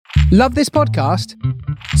Love this podcast?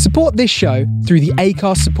 Support this show through the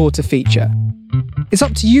Acast supporter feature. It's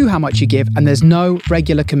up to you how much you give, and there's no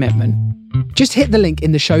regular commitment. Just hit the link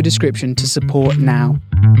in the show description to support now.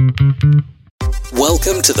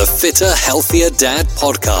 Welcome to the Fitter, Healthier Dad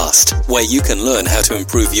podcast, where you can learn how to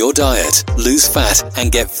improve your diet, lose fat, and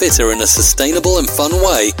get fitter in a sustainable and fun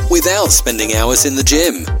way without spending hours in the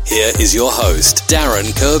gym. Here is your host,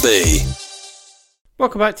 Darren Kirby.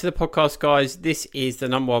 Welcome back to the podcast, guys. This is the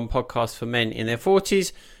number one podcast for men in their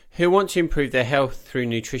 40s who want to improve their health through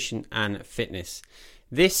nutrition and fitness.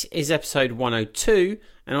 This is episode 102,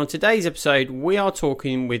 and on today's episode, we are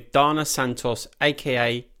talking with Dana Santos,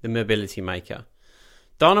 aka the Mobility Maker.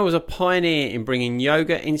 Dana was a pioneer in bringing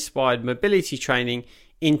yoga-inspired mobility training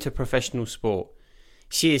into professional sport.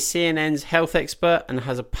 She is CNN's health expert and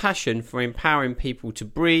has a passion for empowering people to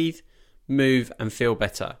breathe, move, and feel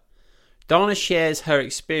better. Dana shares her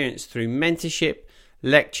experience through mentorship,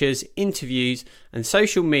 lectures, interviews, and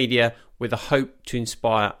social media with a hope to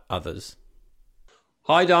inspire others.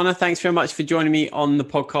 Hi, Dana. Thanks very much for joining me on the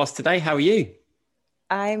podcast today. How are you?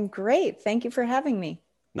 I'm great. Thank you for having me.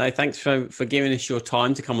 No, thanks for giving us your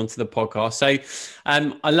time to come onto the podcast. So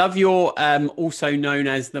I love you're also known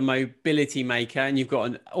as the Mobility Maker, and you've got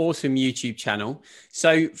an awesome YouTube channel.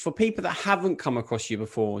 So for people that haven't come across you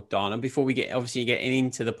before, Dana, before we get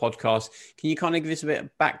into the podcast, can you kind of give us a bit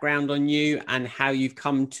of background on you and how you've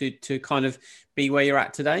come to kind of be where you're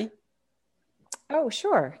at today? Oh,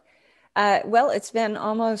 sure. Well, it's been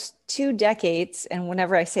almost 2 decades. And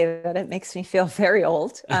whenever I say that, it makes me feel very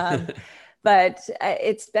old. But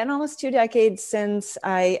it's been almost 2 decades since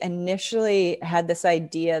I initially had this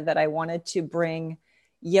idea that I wanted to bring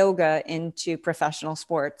yoga into professional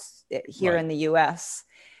sports here in the US.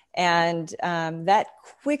 And that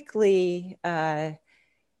quickly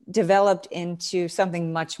developed into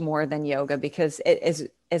something much more than yoga, because it is,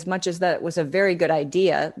 as much as that was a very good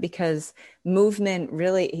idea, because movement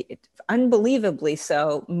really, unbelievably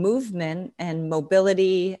so, movement and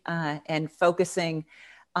mobility and focusing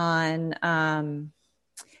on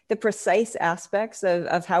the precise aspects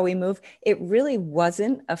of how we move. It really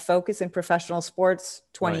wasn't a focus in professional sports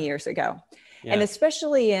 20 years ago. Yeah. And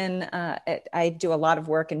especially I do a lot of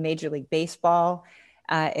work in Major League Baseball.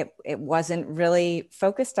 It wasn't really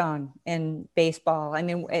focused on in baseball. I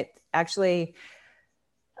mean, it actually,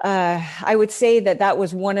 I would say that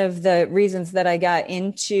was one of the reasons that I got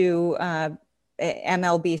into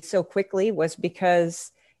MLB so quickly, was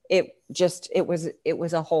because it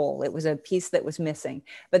was a hole. It was a piece that was missing.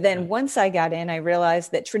 But then once I got in, I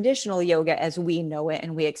realized that traditional yoga as we know it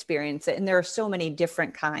and we experience it, and there are so many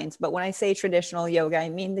different kinds. But when I say traditional yoga, I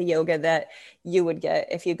mean the yoga that you would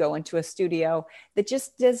get if you go into a studio, that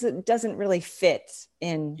just doesn't really fit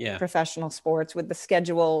in professional sports with the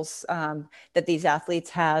schedules that these athletes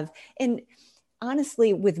have. And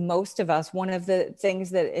honestly, with most of us, one of the things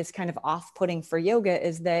that is kind of off-putting for yoga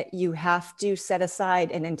is that you have to set aside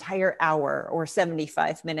an entire hour or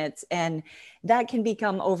 75 minutes, and that can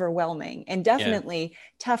become overwhelming and definitely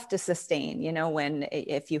tough to sustain,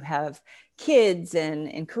 if you have kids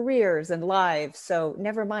and careers and lives. So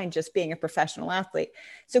never mind just being a professional athlete.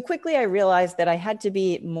 So quickly I realized that I had to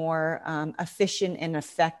be more efficient and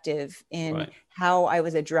effective in how I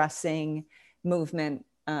was addressing movement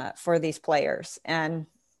for these players. And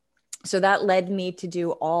so that led me to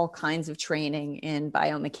do all kinds of training in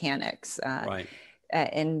biomechanics.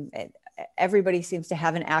 And everybody seems to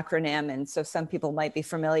have an acronym. And so some people might be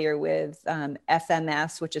familiar with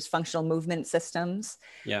FMS, which is functional movement systems.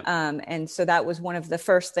 And so that was one of the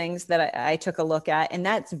first things that I took a look at. And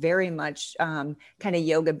that's very much kind of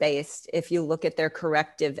yoga based. If you look at their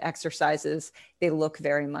corrective exercises, they look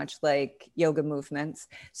very much like yoga movements.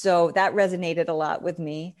 So that resonated a lot with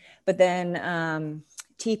me. But then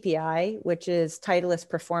TPI, which is Titleist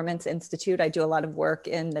Performance Institute. I do a lot of work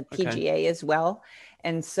in the PGA as well.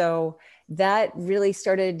 And so that really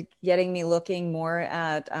started getting me looking more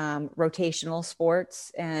at rotational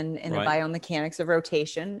sports and the biomechanics of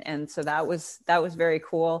rotation. And so that was very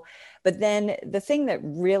cool. But then the thing that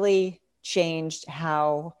really changed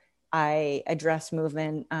how I address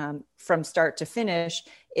movement from start to finish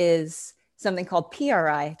is something called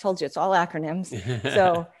PRI. I told you it's all acronyms.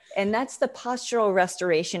 So, and that's the Postural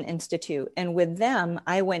Restoration Institute. And with them,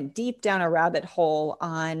 I went deep down a rabbit hole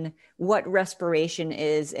on what respiration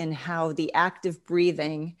is and how the active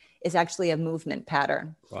breathing is actually a movement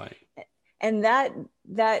pattern. Right. And that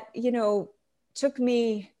took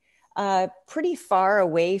me pretty far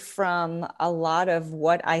away from a lot of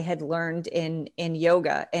what I had learned in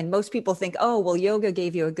yoga. And most people think, oh, well, yoga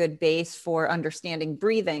gave you a good base for understanding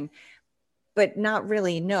breathing, but not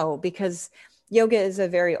really, no, because yoga is a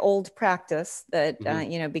very old practice that,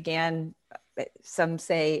 began, some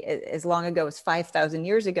say, as long ago as 5,000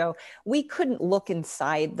 years ago. We couldn't look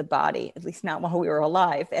inside the body, at least not while we were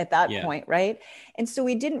alive at that point, right? And so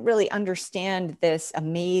we didn't really understand this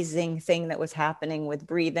amazing thing that was happening with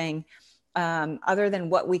breathing, other than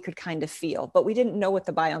what we could kind of feel, but we didn't know what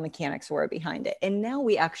the biomechanics were behind it. And now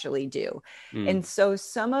we actually do. And so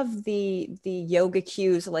some of the yoga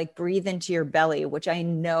cues, like breathe into your belly, which I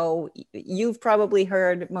know you've probably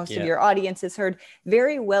heard, most of your audience has heard,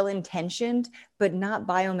 very well intentioned, but not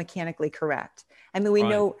biomechanically correct. I mean, we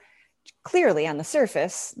know clearly on the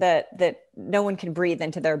surface that no one can breathe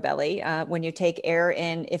into their belly. When you take air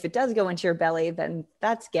in, if it does go into your belly, then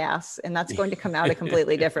that's gas, and that's going to come out a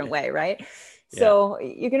completely different way, right? So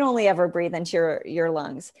you can only ever breathe into your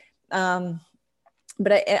lungs.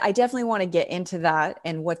 But I definitely want to get into that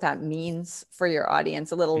and what that means for your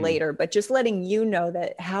audience a little later, but just letting you know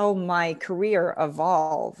that how my career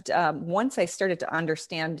evolved. Once I started to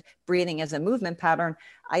understand breathing as a movement pattern,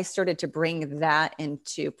 I started to bring that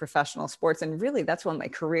into professional sports. And really, that's when my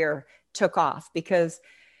career took off, because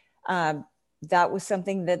that was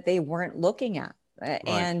something that they weren't looking at.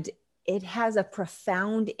 And it has a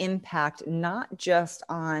profound impact, not just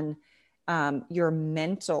on your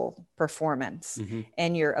mental performance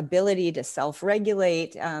and your ability to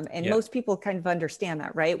self-regulate. And most people kind of understand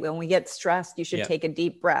that, right? When we get stressed, you should take a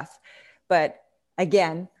deep breath. But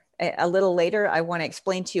again, a little later, I want to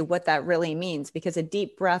explain to you what that really means, because a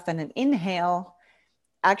deep breath and an inhale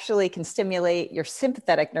actually can stimulate your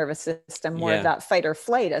sympathetic nervous system, more of that fight or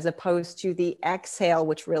flight, as opposed to the exhale,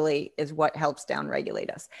 which really is what helps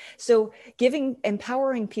downregulate us. So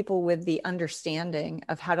empowering people with the understanding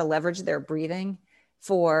of how to leverage their breathing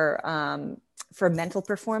for mental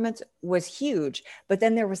performance was huge. But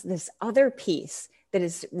then there was this other piece that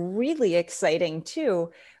is really exciting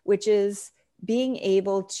too, which is being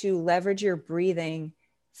able to leverage your breathing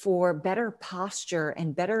for better posture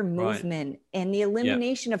and better movement and the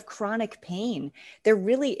elimination of chronic pain. There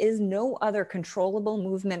really is no other controllable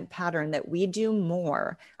movement pattern that we do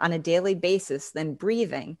more on a daily basis than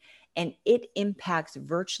breathing. And it impacts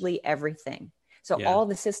virtually everything. So all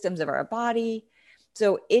the systems of our body.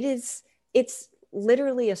 So it's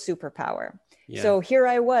literally a superpower. So here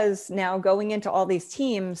I was now going into all these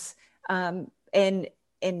teams and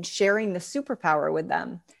sharing the superpower with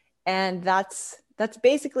them. And that's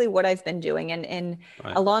basically what I've been doing. And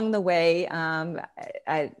along the way,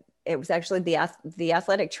 it was actually the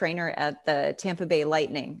athletic trainer at the Tampa Bay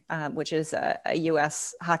Lightning, which is a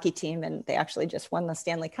U.S. hockey team. And they actually just won the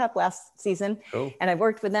Stanley Cup last season. Cool. And I've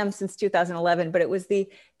worked with them since 2011. But it was the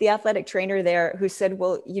athletic trainer there who said,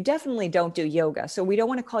 well, you definitely don't do yoga, so we don't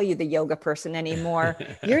want to call you the yoga person anymore.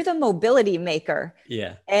 You're the mobility maker.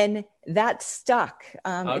 Yeah. And that stuck.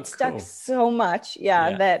 It stuck so much.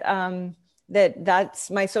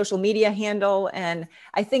 That's my social media handle. And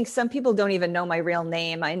I think some people don't even know my real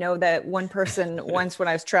name. I know that one person once, when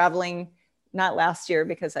I was traveling, not last year,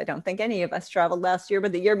 because I don't think any of us traveled last year,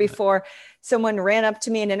 but the year before, someone ran up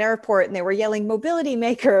to me in an airport and they were yelling, mobility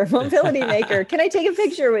maker, mobility maker. Can I take a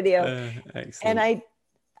picture with you? And I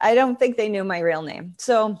don't think they knew my real name.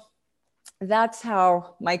 So that's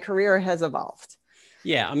how my career has evolved.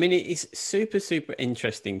 Yeah. I mean, it's super, super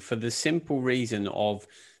interesting for the simple reason of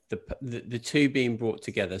the two being brought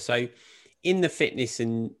together. So in the fitness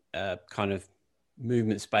and kind of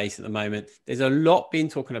movement space at the moment, there's a lot being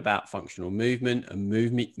talking about functional movement and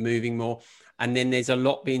moving more. And then there's a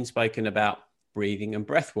lot being spoken about breathing and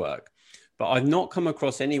breath work. But I've not come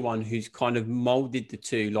across anyone who's kind of molded the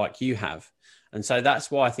two like you have. And so that's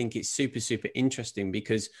why I think it's super, super interesting,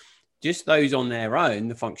 because just those on their own,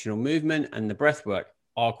 the functional movement and the breath work,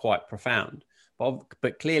 are quite profound.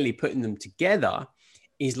 But clearly putting them together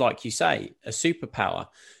is, like you say, a superpower.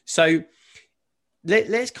 So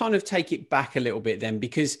let's kind of take it back a little bit then,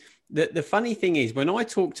 because the funny thing is, when I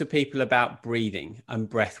talk to people about breathing and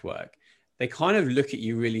breath work, they kind of look at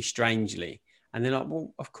you really strangely. And they're like,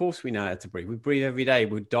 well, of course we know how to breathe. We breathe every day.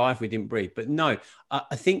 We'd die if we didn't breathe. But no,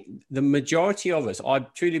 I think the majority of us, I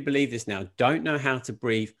truly believe this now, don't know how to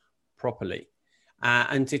breathe properly.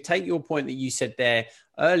 And to take your point that you said there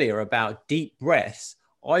earlier about deep breaths,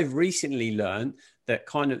 I've recently learned that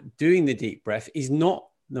kind of doing the deep breath is not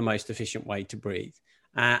the most efficient way to breathe.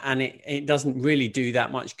 And it doesn't really do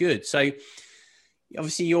that much good. So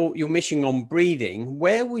obviously you're mission on breathing.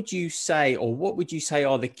 Where would you say, or what would you say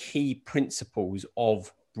are the key principles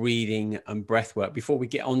of breathing and breath work before we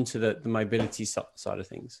get on to the mobility side of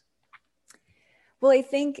things? Well, I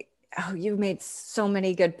think Oh, you've made so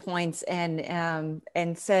many good points and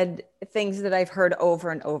said things that I've heard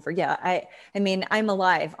over and over. Yeah, I mean, I'm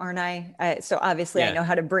alive, aren't I? So obviously, I know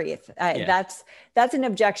how to breathe. That's an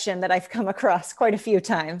objection that I've come across quite a few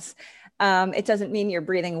times. It doesn't mean you're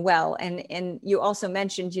breathing well. And you also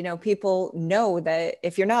mentioned, people know that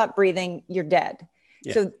if you're not breathing, you're dead.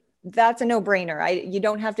 Yeah. So that's a no-brainer. You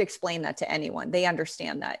don't have to explain that to anyone. They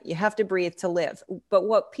understand that you have to breathe to live. But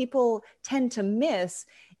what people tend to miss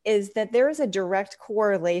is that there is a direct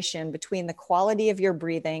correlation between the quality of your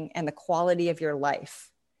breathing and the quality of your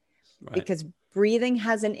life. Right. Because breathing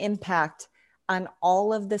has an impact on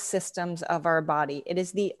all of the systems of our body. It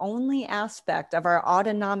is the only aspect of our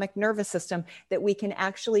autonomic nervous system that we can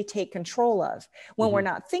actually take control of. When we're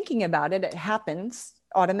not thinking about it, it happens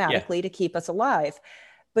automatically to keep us alive.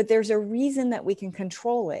 But there's a reason that we can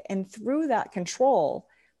control it. And through that control,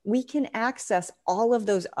 we can access all of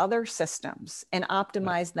those other systems and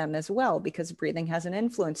optimize them as well, because breathing has an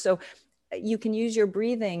influence. So you can use your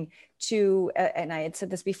breathing to, and I had said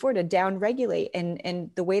this before, to down regulate. And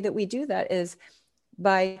the way that we do that is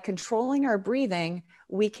by controlling our breathing,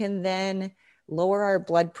 we can then lower our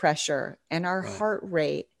blood pressure and our heart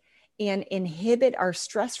rate and inhibit our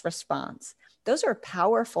stress response. Those are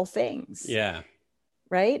powerful things. Yeah.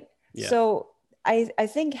 Right? Yeah. So I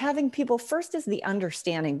think having people first is the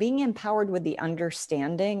understanding, being empowered with the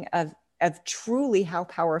understanding of truly how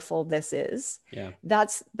powerful this is. Yeah.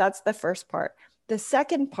 That's the first part. The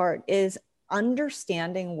second part is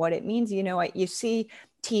understanding what it means. You see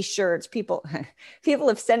t-shirts, people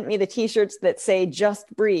have sent me the t-shirts that say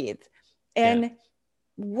just breathe. And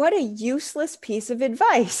what a useless piece of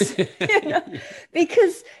advice,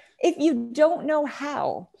 because if you don't know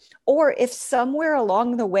how, or if somewhere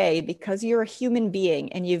along the way, because you're a human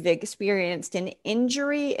being and you've experienced an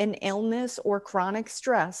injury, an illness, or chronic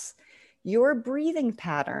stress, your breathing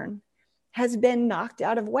pattern has been knocked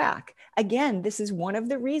out of whack. Again, this is one of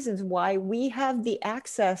the reasons why we have the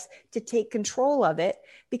access to take control of it,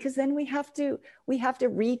 because then we have to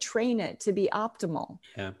retrain it to be optimal.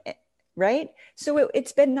 Yeah. Right? So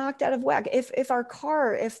it's been knocked out of whack. If our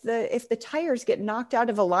car, if the tires get knocked out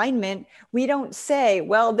of alignment, we don't say,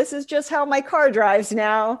 well, this is just how my car drives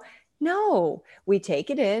now. No, we take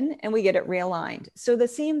it in and we get it realigned. So the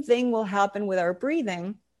same thing will happen with our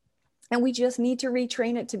breathing, and we just need to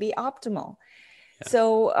retrain it to be optimal. Yeah.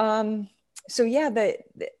 So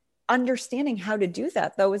the understanding how to do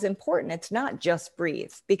that, though, is important. It's not just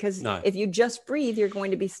breathe, because if you just breathe, you're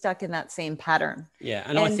going to be stuck in that same pattern. Yeah.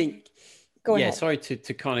 And I think, sorry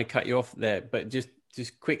to kind of cut you off there, but just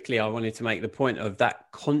quickly, I wanted to make the point of that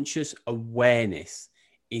conscious awareness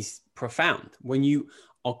is profound. When you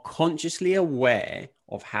are consciously aware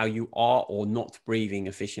of how you are or not breathing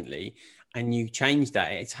efficiently, and you change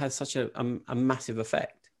that, it has such a massive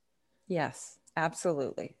effect. Yes,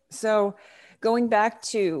 absolutely. So going back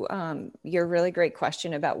to your really great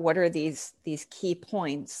question about what are these key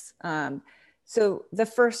points. So the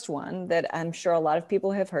first one that I'm sure a lot of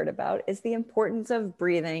people have heard about is the importance of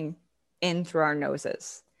breathing in through our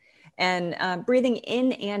noses. And breathing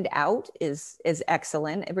in and out is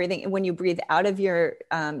excellent. When you breathe out of your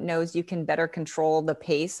nose, you can better control the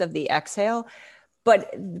pace of the exhale.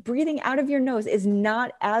 But breathing out of your nose is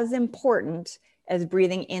not as important as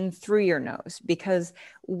breathing in through your nose, because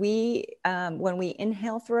when we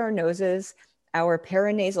inhale through our noses, our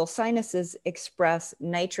paranasal sinuses express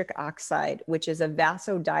nitric oxide, which is a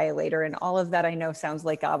vasodilator. And all of that, I know, sounds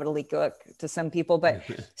like gobbledygook to some people, but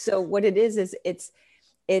so what it is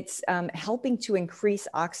it's helping to increase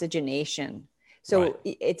oxygenation. So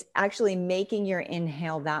it's actually making your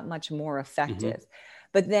inhale that much more effective.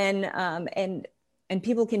 But then, and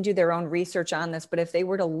people can do their own research on this, but if they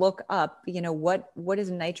were to look up, what is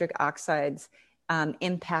nitric oxide's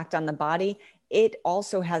impact on the body, it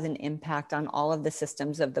also has an impact on all of the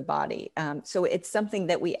systems of the body. So it's something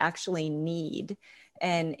that we actually need.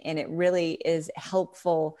 And it really is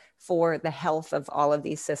helpful for the health of all of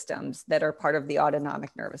these systems that are part of the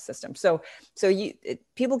autonomic nervous system. So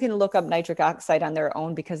people can look up nitric oxide on their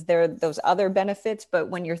own, because there are those other benefits. But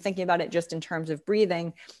when you're thinking about it just in terms of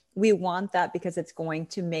breathing, we want that because it's going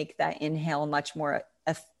to make that inhale much more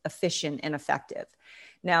efficient and effective.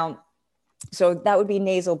 Now, so that would be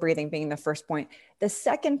nasal breathing being the first point. The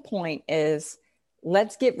second point is,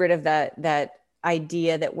 let's get rid of that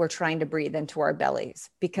idea that we're trying to breathe into our bellies,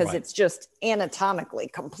 because it's just anatomically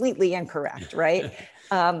completely incorrect, right?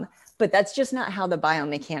 But that's just not how the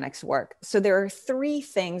biomechanics work. So there are three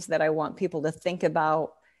things that I want people to think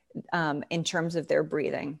about in terms of their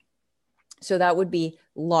breathing. So that would be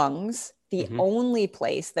lungs. The only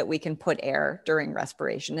place that we can put air during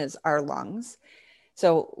respiration is our lungs.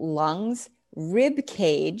 So lungs, rib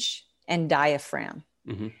cage, and diaphragm.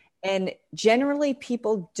 Mm-hmm. And generally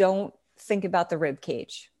people don't think about the rib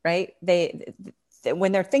cage, right?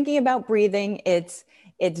 When they're thinking about breathing, it's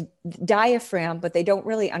diaphragm, but they don't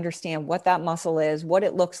really understand what that muscle is, what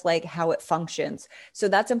it looks like, how it functions. So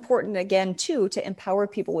that's important again, too, to empower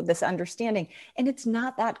people with this understanding. And it's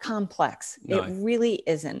not that complex. No. It really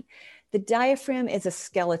isn't. The diaphragm is a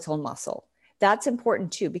skeletal muscle. That's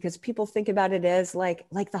important too, because people think about it as like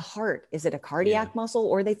the heart. Is it a cardiac muscle?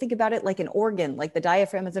 Or they think about it like an organ, like the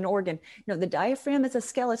diaphragm is an organ. No, the diaphragm is a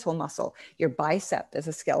skeletal muscle. Your bicep is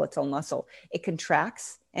a skeletal muscle. It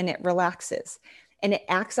contracts and it relaxes and it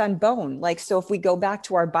acts on bone. Like, so if we go back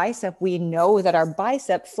to our bicep, we know that our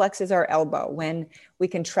bicep flexes our elbow. When we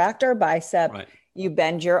contract our bicep, you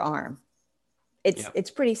bend your arm.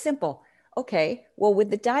 It's pretty simple. Okay, well,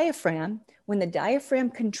 with the diaphragm, when the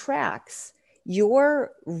diaphragm contracts,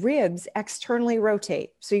 your ribs externally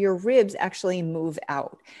rotate. So your ribs actually move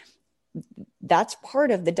out. That's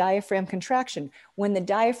part of the diaphragm contraction. When the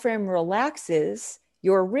diaphragm relaxes,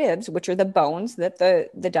 your ribs, which are the bones that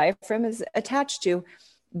the diaphragm is attached to,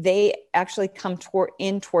 they actually come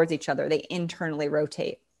towards each other. They internally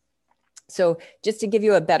rotate. So just to give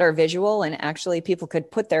you a better visual, and actually people could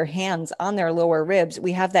put their hands on their lower ribs,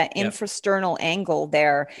 we have that infrasternal angle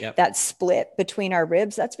there, that split between our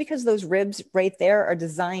ribs. That's because those ribs right there are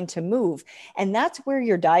designed to move. And that's where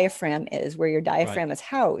your diaphragm is, where your diaphragm is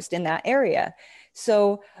housed, in that area.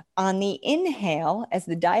 So on the inhale, as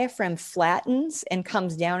the diaphragm flattens and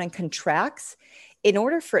comes down and contracts, in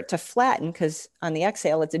order for it to flatten, because on the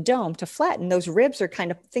exhale, it's a dome, to flatten, those ribs are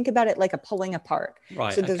kind of, think about it like a pulling apart.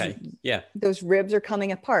 Right. So those ribs are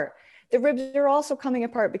coming apart. The ribs are also coming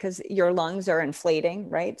apart because your lungs are inflating,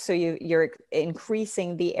 right? So you're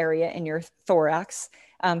increasing the area in your thorax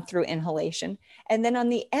through inhalation. And then on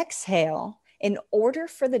the exhale, in order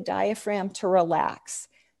for the diaphragm to relax,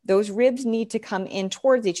 those ribs need to come in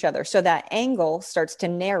towards each other. So that angle starts to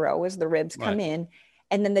narrow as the ribs come in.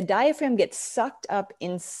 And then the diaphragm gets sucked up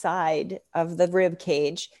inside of the rib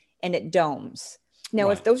cage and it domes. Now,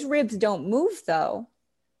 if those ribs don't move though,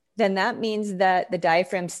 then that means that the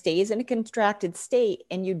diaphragm stays in a contracted state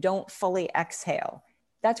and you don't fully exhale.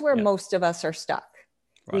 That's where most of us are stuck.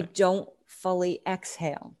 We don't fully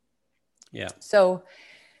exhale. Yeah. So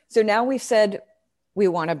now we've said we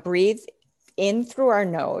want to breathe in through our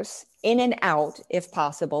nose, in and out if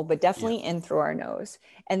possible, but definitely in through our nose.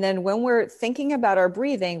 And then when we're thinking about our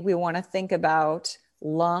breathing, we want to think about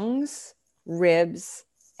lungs, ribs,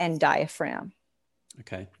 and diaphragm.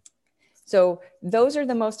 Okay. So those are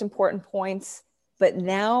the most important points. But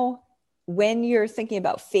now when you're thinking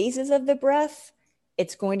about phases of the breath,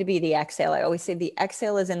 it's going to be the exhale. I always say the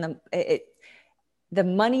exhale is in the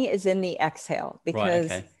money is in the exhale, because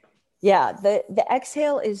the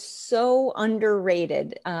exhale is so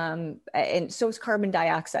underrated. And so is carbon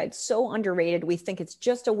dioxide, so underrated. We think it's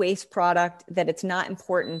just a waste product, that it's not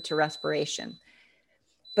important to respiration.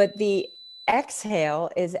 But the exhale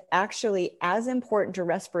is actually as important to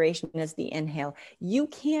respiration as the inhale. You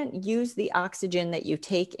can't use the oxygen that you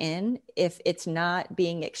take in if it's not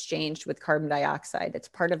being exchanged with carbon dioxide. It's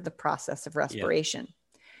part of the process of respiration.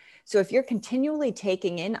 So if you're continually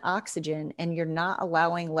taking in oxygen and you're not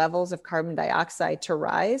allowing levels of carbon dioxide to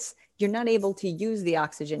rise, you're not able to use the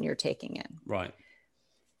oxygen you're taking in. Right.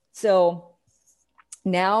 So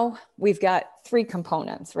now we've got three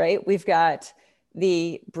components, right? We've got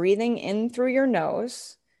the breathing in through your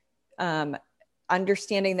nose,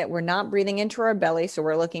 understanding that we're not breathing into our belly. So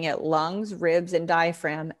we're looking at lungs, ribs, and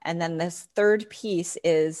diaphragm. And then this third piece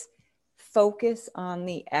is focus on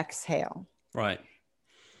the exhale. Right.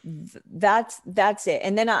 That's it.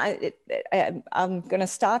 And then I'm going to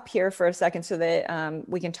stop here for a second so that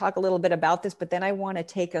we can talk a little bit about this, but then I want to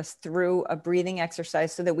take us through a breathing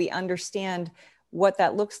exercise so that we understand what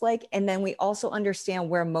that looks like. And then we also understand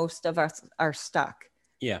where most of us are stuck.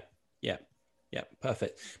 Yeah.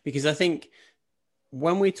 Perfect. Because I think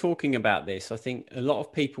when we're talking about this, I think a lot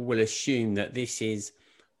of people will assume that this is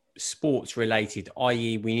sports related,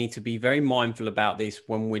 i.e. we need to be very mindful about this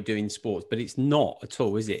when we're doing sports, but it's not at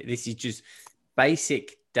all, is it? This is just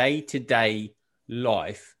basic day-to-day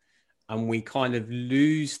life, and we kind of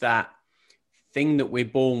lose that thing that we're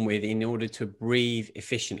born with in order to breathe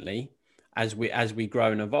efficiently as we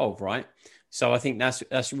grow and evolve, right? So I think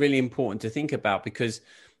that's really important to think about, because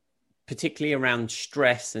particularly around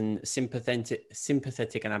stress and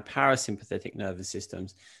sympathetic and our parasympathetic nervous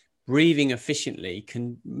systems, breathing efficiently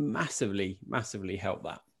can massively help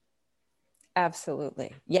that.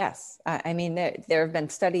 Absolutely. Yes. I mean, there have been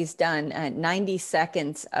studies done, 90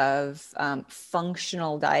 seconds of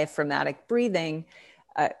functional diaphragmatic breathing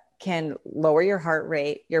can lower your heart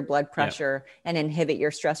rate, your blood pressure, and inhibit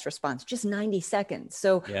your stress response. Just 90 seconds.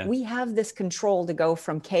 So we have this control to go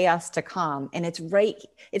from chaos to calm, and it's right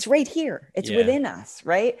here. It's within us,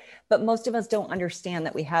 right? But most of us don't understand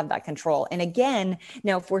that we have that control. And again,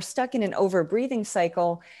 now if we're stuck in an over breathing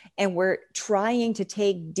cycle and we're trying to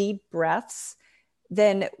take deep breaths,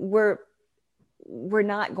 then we're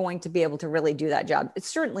not going to be able to really do that job. It's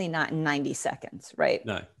certainly not in 90 seconds, right?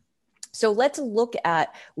 No. So let's look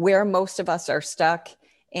at where most of us are stuck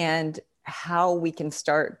and how we can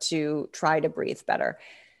start to try to breathe better.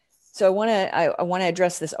 So I want to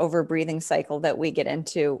address this over breathing cycle that we get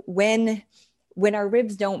into when our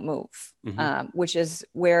ribs don't move, which is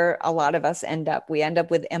where a lot of us end up. We end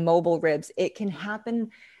up with immobile ribs. It can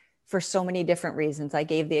happen for so many different reasons. I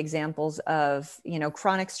gave the examples of,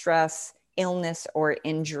 chronic stress, illness, or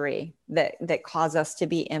injury that cause us to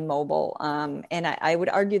be immobile. And I would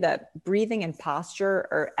argue that breathing and posture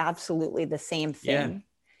are absolutely the same thing.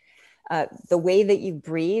 The way that you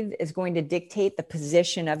breathe is going to dictate the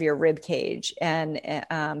position of your rib cage. And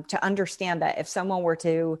to understand that, if someone were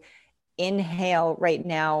to inhale right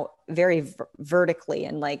now very vertically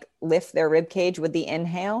and like lift their rib cage with the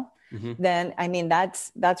inhale, then I mean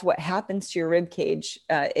that's what happens to your rib cage.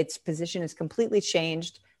 Its position is completely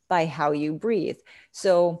changed by how you breathe.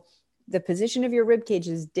 So the position of your rib cage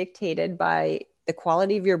is dictated by the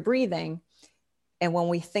quality of your breathing. And when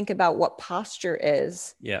we think about what posture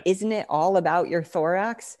is, isn't it all about your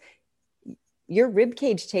thorax? Your rib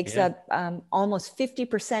cage takes up almost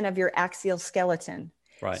 50% of your axial skeleton.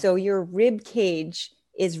 Right. So your rib cage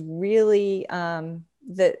is really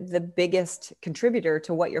the biggest contributor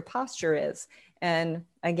to what your posture is. And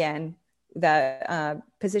again, the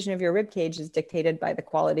position of your rib cage is dictated by the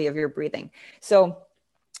quality of your breathing. So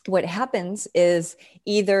what happens is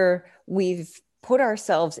either we've put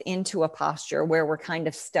ourselves into a posture where we're kind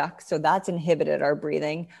of stuck, so that's inhibited our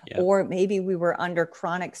breathing, or maybe we were under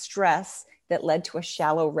chronic stress that led to a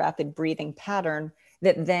shallow, rapid breathing pattern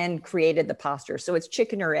that then created the posture. So it's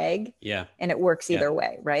chicken or egg, and it works either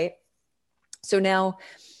way, right? So now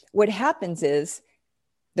what happens is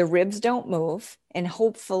the ribs don't move. And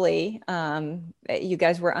hopefully you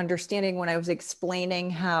guys were understanding when I was explaining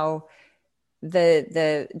how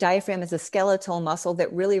the diaphragm is a skeletal muscle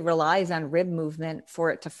that really relies on rib movement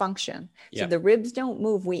for it to function. So the ribs don't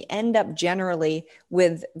move. We end up generally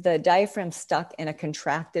with the diaphragm stuck in a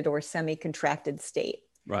contracted or semi-contracted state.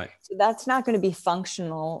 Right. So that's not going to be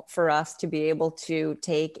functional for us to be able to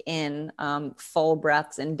take in full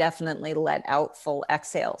breaths and definitely let out full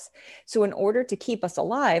exhales. So in order to keep us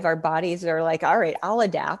alive, our bodies are like, all right, I'll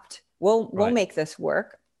adapt. We'll make this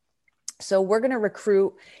work. So we're going to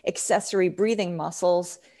recruit accessory breathing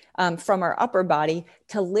muscles from our upper body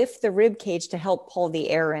to lift the rib cage to help pull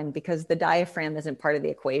the air in, because the diaphragm isn't part of the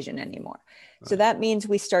equation anymore. Right. So that means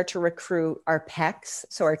we start to recruit our pecs,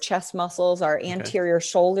 so our chest muscles, our anterior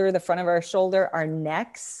shoulder, the front of our shoulder, our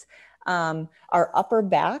necks, our upper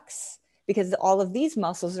backs, because all of these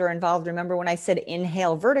muscles are involved. Remember when I said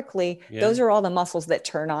inhale vertically, those are all the muscles that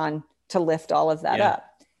turn on to lift all of that up.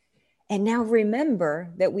 And now remember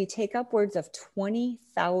that we take upwards of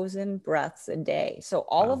 20,000 breaths a day. So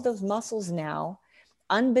all of those muscles now,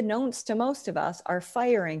 unbeknownst to most of us, are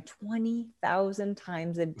firing 20,000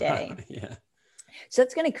 times a day. So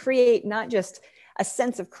it's going to create not just a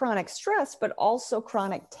sense of chronic stress, but also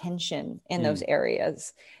chronic tension in those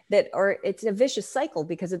areas it's a vicious cycle,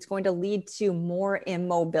 because it's going to lead to more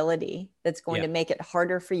immobility. That's going to make it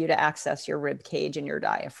harder for you to access your rib cage and your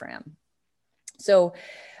diaphragm. So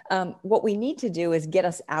what we need to do is get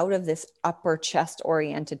us out of this upper chest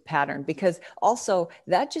oriented pattern, because also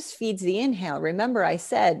that just feeds the inhale. Remember, I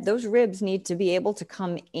said those ribs need to be able to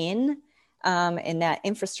come in, and that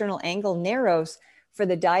infrasternal angle narrows for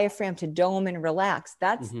the diaphragm to dome and relax.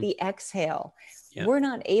 That's the exhale. We're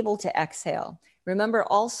not able to exhale. Remember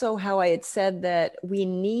also how I had said that we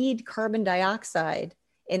need carbon dioxide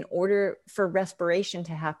in order for respiration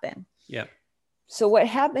to happen. So what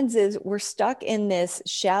happens is we're stuck in this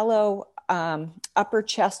shallow, upper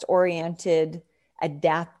chest oriented,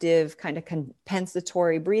 adaptive kind of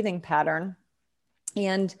compensatory breathing pattern.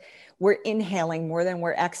 And we're inhaling more than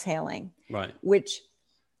we're exhaling, which,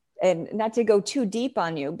 and not to go too deep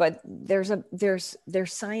on you, but there's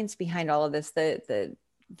science behind all of this.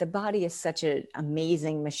 The body is such an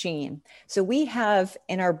amazing machine. So we have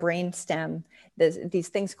in our brainstem these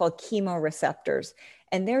things called chemoreceptors,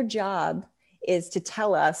 and their job is to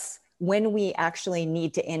tell us when we actually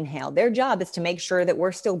need to inhale. Their job is to make sure that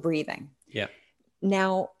we're still breathing. Yeah.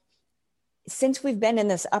 Now, since we've been in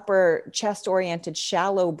this upper chest oriented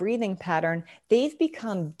shallow breathing pattern, they've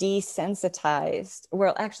become desensitized,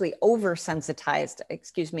 well, actually oversensitized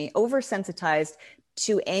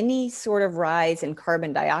to any sort of rise in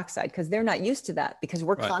carbon dioxide, because they're not used to that, because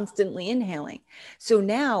we're constantly inhaling. So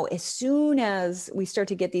now, as soon as we start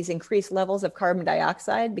to get these increased levels of carbon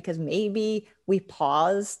dioxide, because maybe we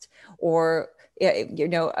paused or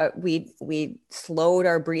we slowed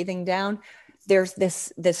our breathing down, there's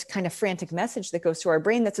this kind of frantic message that goes to our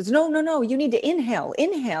brain that says, no, you need to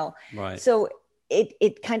inhale. Right. So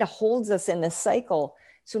it kind of holds us in this cycle.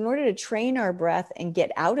 So in order to train our breath and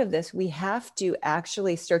get out of this, we have to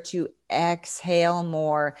actually start to exhale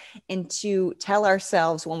more, and to tell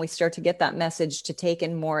ourselves when we start to get that message to take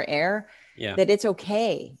in more air, that it's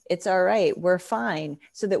okay. It's all right. We're fine.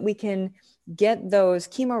 So that we can get those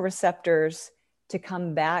chemoreceptors to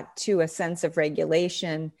come back to a sense of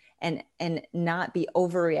regulation and not be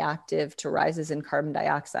overreactive to rises in carbon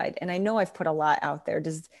dioxide. And I know I've put a lot out there.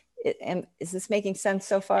 Is this making sense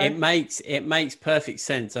so far? It makes perfect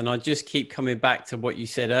sense. And I just keep coming back to what you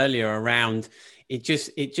said earlier around it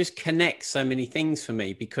just connects so many things for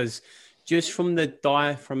me, because just from the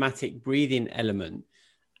diaphragmatic breathing element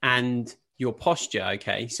and your posture.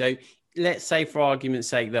 Okay. So let's say, for argument's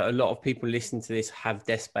sake, that a lot of people listening to this have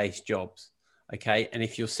desk-based jobs. Okay. And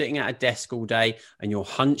if you're sitting at a desk all day and you're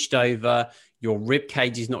hunched over, your rib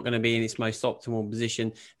cage is not going to be in its most optimal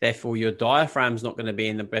position. Therefore, your diaphragm's not going to be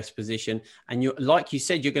in the best position. And you're, like you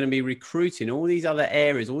said, you're going to be recruiting all these other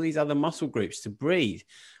areas, all these other muscle groups to breathe.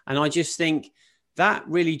 And I just think that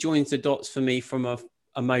really joins the dots for me from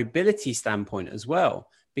a mobility standpoint as well,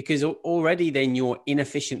 because already then you're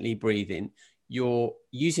inefficiently breathing. You're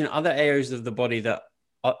using other areas of the body that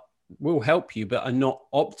will help you, but are not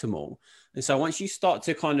optimal. And so once you start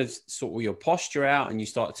to kind of sort your posture out and you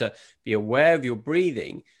start to be aware of your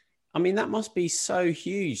breathing, I mean, that must be so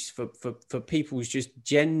huge for people's just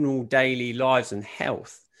general daily lives and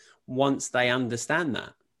health once they understand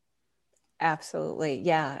that. Absolutely.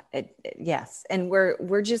 Yeah. Yes. And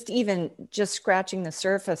we're just scratching the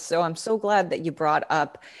surface. So I'm so glad that you brought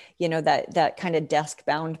up, that kind of desk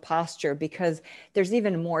bound posture, because there's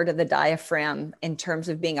even more to the diaphragm in terms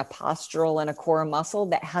of being a postural and a core muscle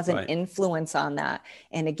that has an influence on that.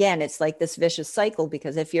 And again, it's like this vicious cycle,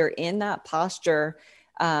 because if you're in that posture,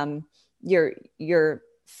 you're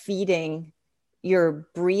feeding your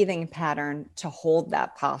breathing pattern to hold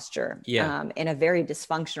that posture in a very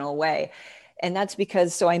dysfunctional way. And that's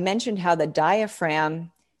because, so I mentioned how the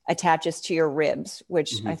diaphragm attaches to your ribs,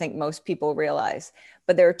 which I think most people realize.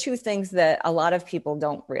 But there are two things that a lot of people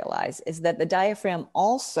don't realize, is that the diaphragm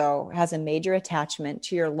also has a major attachment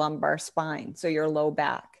to your lumbar spine, so your low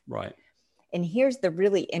back. Right. And here's the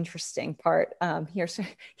really interesting part. Here's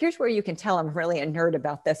where you can tell I'm really a nerd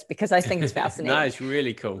about this, because I think it's fascinating. No, it's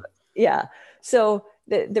really cool. Yeah. So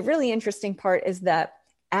the really interesting part is that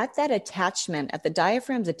at that attachment, at the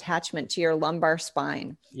diaphragm's attachment to your lumbar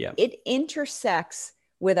spine, it intersects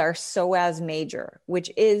with our psoas major,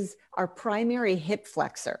 which is our primary hip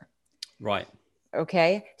flexor. Right.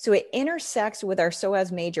 Okay. So it intersects with our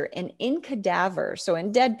psoas major, and in cadavers, so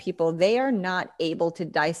in dead people, they are not able to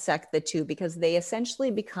dissect the two, because they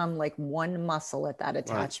essentially become like one muscle at that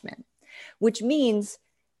attachment, which means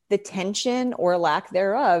the tension or lack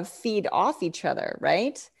thereof feed off each other,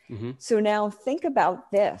 right? Mm-hmm. So now think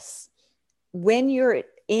about this. When you're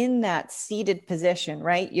in that seated position,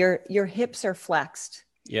 right, your hips are flexed.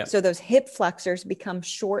 Yeah. So those hip flexors become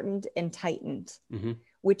shortened and tightened,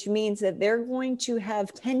 which means that they're going to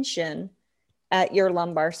have tension at your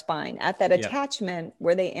lumbar spine, at that attachment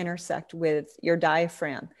where they intersect with your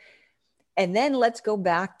diaphragm. And then let's go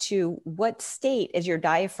back to, what state is your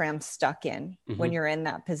diaphragm stuck in when you're in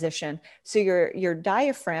that position? So your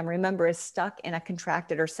diaphragm, remember, is stuck in a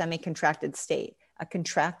contracted or semi-contracted state. A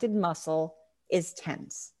contracted muscle is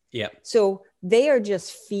tense. Yeah. So they are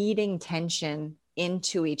just feeding tension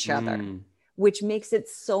into each other, which makes it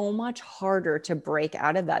so much harder to break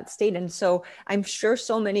out of that state. And so I'm sure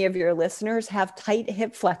so many of your listeners have tight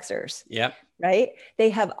hip flexors. Yeah. Right?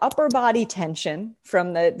 They have upper body tension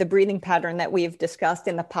from the breathing pattern that we've discussed,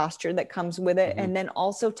 and the posture that comes with it. And then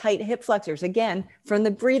also tight hip flexors, again, from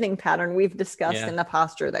the breathing pattern we've discussed and the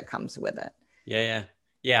posture that comes with it.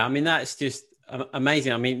 Yeah. I mean, that's just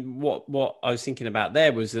amazing. I mean, what I was thinking about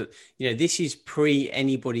there was that, this is pre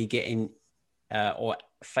anybody getting or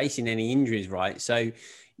facing any injuries, right? So,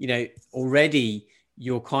 already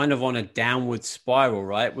you're kind of on a downward spiral,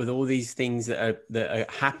 right? With all these things that are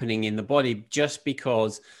happening in the body, just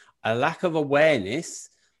because a lack of awareness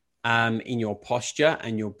in your posture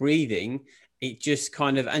and your breathing, it just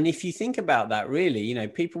kind of, and if you think about that, really, you know,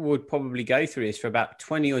 people would probably go through this for about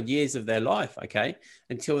 20 odd years of their life, okay,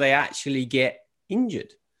 until they actually get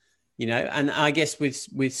injured, you know. And I guess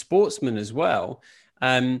with sportsmen as well,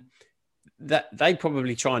 that they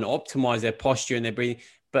probably try and optimize their posture and their breathing,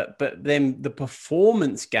 but then the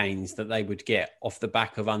performance gains that they would get off the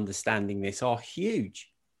back of understanding this are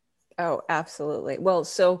huge. Oh, absolutely. Well,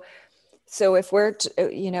 so if we're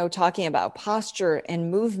talking about posture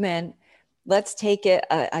and movement, let's take it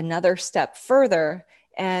another step further.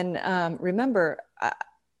 And remember,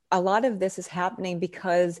 a lot of this is happening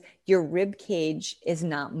because your rib cage is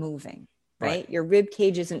not moving, right? Your rib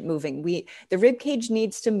cage isn't moving. The rib cage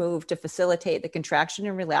needs to move to facilitate the contraction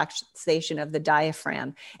and relaxation of the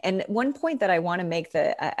diaphragm. And one point that I want to make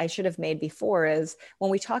that I should have made before is when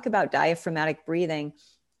we talk about diaphragmatic breathing,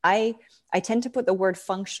 I tend to put the word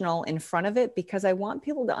functional in front of it because I want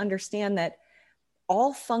people to understand that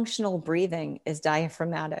all functional breathing is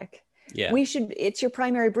diaphragmatic. Yeah. It's your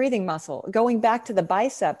primary breathing muscle. Going back to the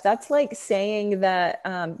bicep, that's like saying that,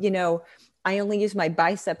 I only use my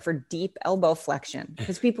bicep for deep elbow flexion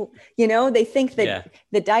because people, they think that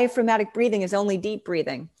the diaphragmatic breathing is only deep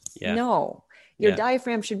breathing. Yeah. No, your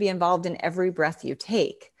diaphragm should be involved in every breath you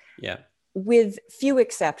take. Yeah. With few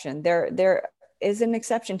exceptions. There is an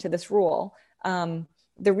exception to this rule.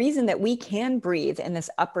 The reason that we can breathe in this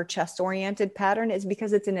upper chest oriented pattern is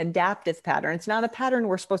because it's an adaptive pattern. It's not a pattern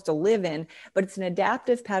we're supposed to live in, but it's an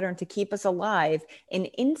adaptive pattern to keep us alive in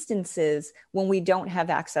instances when we don't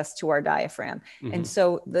have access to our diaphragm. Mm-hmm. And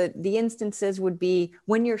so the instances would be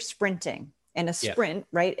when you're sprinting, and a sprint,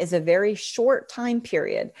 right, is a very short time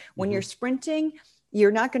period. When you're sprinting,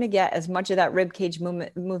 you're not going to get as much of that rib cage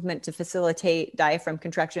movement to facilitate diaphragm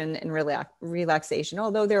contraction and relaxation,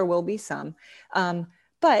 although there will be some.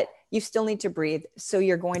 But you still need to breathe. So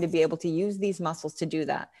you're going to be able to use these muscles to do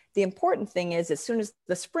that. The important thing is, as soon as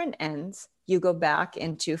the sprint ends, you go back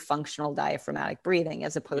into functional diaphragmatic breathing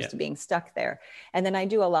as opposed to being stuck there. And then I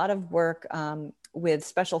do a lot of work with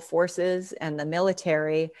special forces and the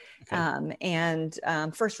military and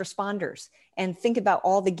first responders. And think about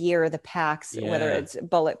all the gear, the packs, whether it's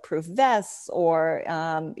bulletproof vests or,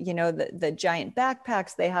 the giant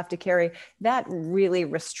backpacks they have to carry. That really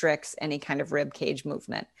restricts any kind of rib cage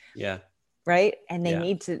movement. Yeah. Right. And they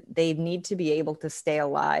need to be able to stay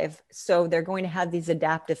alive. So they're going to have these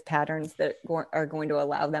adaptive patterns that are going to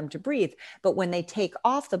allow them to breathe. But when they take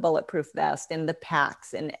off the bulletproof vest and the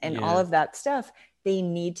packs and all of that stuff, they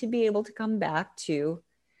need to be able to come back to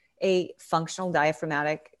a functional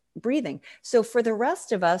diaphragmatic breathing. So for the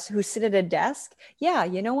rest of us who sit at a desk,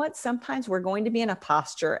 you know what? Sometimes we're going to be in a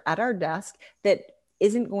posture at our desk that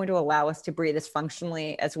isn't going to allow us to breathe as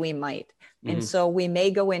functionally as we might. And so we may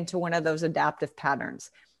go into one of those adaptive patterns.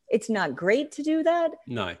 It's not great to do that.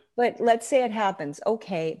 No. But let's say it happens.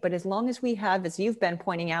 Okay. But as long as we have, as you've been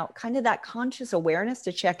pointing out, kind of that conscious awareness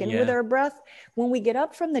to check in with our breath, when we get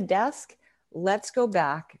up from the desk, let's go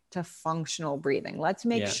back to functional breathing. Let's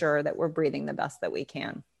make sure that we're breathing the best that we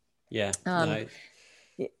can. Yeah.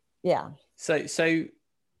 Yeah. So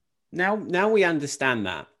now we understand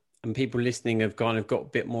that, and people listening have kind of got a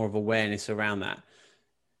bit more of awareness around that.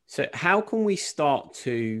 So how can we start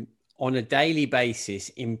to, on a daily basis,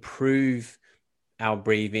 improve our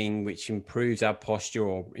breathing, which improves our posture,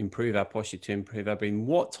 or improve our posture to improve our breathing?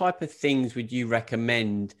 What type of things would you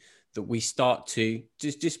recommend that we start to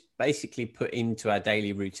just basically put into our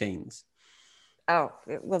daily routines? Oh,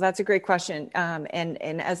 well, that's a great question.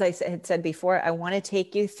 And as I had said before, I want to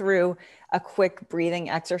take you through a quick breathing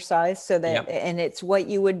exercise so that, and it's what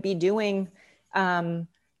you would be doing,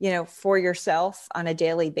 for yourself on a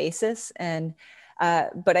daily basis. And,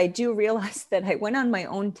 but I do realize that I went on my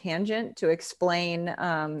own tangent to explain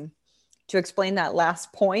that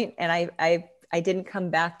last point. And I didn't come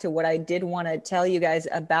back to what I did want to tell you guys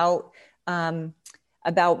about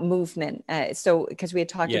movement. So, because we had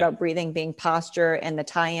talked about breathing being posture and the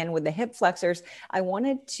tie-in with the hip flexors, I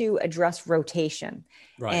wanted to address rotation.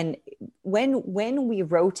 Right. And when we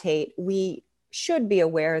rotate, we should be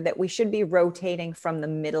aware that we should be rotating from the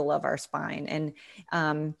middle of our spine.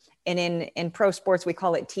 And in pro sports, we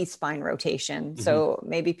call it T-spine rotation. Mm-hmm. So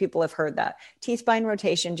maybe people have heard that. T-spine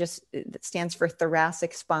rotation just stands for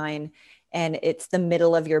thoracic spine, and it's the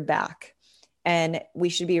middle of your back. And we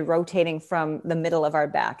should be rotating from the middle of our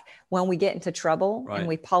back. When we get into trouble and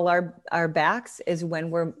we pull our backs is when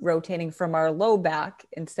we're rotating from our low back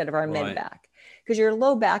instead of our mid back, because your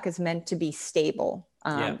low back is meant to be stable.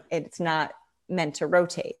 It's not meant to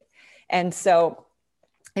rotate. And so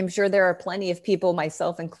I'm sure there are plenty of people,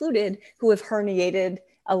 myself included, who have herniated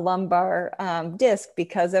a lumbar disc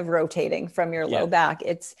because of rotating from your low back.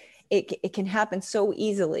 it can happen so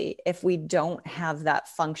easily if we don't have that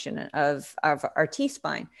function of our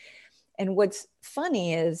T-spine. And what's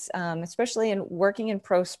funny is, especially in working in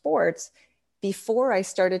pro sports, before I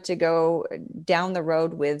started to go down the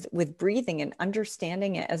road with breathing and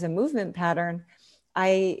understanding it as a movement pattern,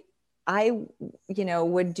 I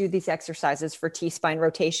would do these exercises for T-spine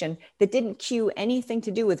rotation that didn't cue anything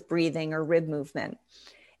to do with breathing or rib movement.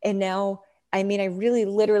 And now, I really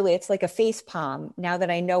literally, it's like a face palm now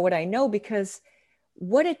that I know what I know, because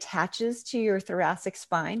what attaches to your thoracic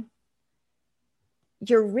spine?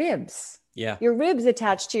 Your ribs. Yeah. Your ribs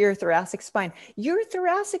attach to your thoracic spine. Your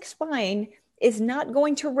thoracic spine is not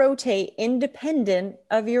going to rotate independent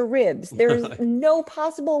of your ribs. There's no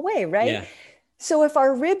possible way, right? Yeah. So if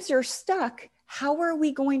our ribs are stuck, how are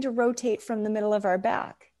we going to rotate from the middle of our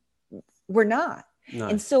back? We're not. No.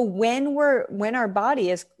 And so when our body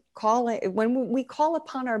is when we call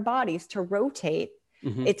upon our bodies to rotate,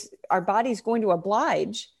 it's our body's going to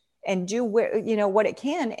oblige and do what it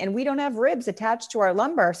can. And we don't have ribs attached to our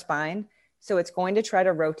lumbar spine. So it's going to try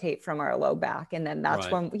to rotate from our low back. And then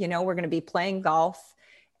that's when, we're going to be playing golf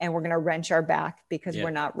and we're going to wrench our back because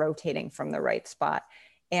we're not rotating from the right spot.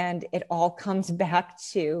 And it all comes back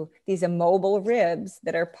to these immobile ribs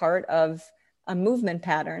that are part of a movement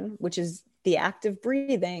pattern, which is the active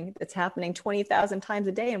breathing that's happening 20,000 times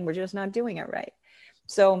a day. And we're just not doing it right.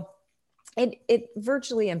 So it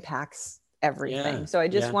virtually impacts everything. Yeah, so I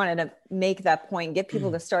just wanted to make that point, get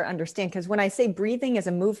people to start understand. Because when I say breathing is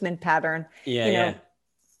a movement pattern,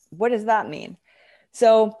 what does that mean?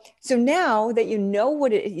 So now that you know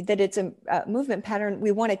that it's a movement pattern,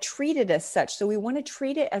 we want to treat it as such. So we want to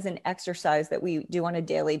treat it as an exercise that we do on a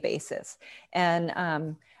daily basis. And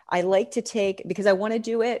I like to take, because I want to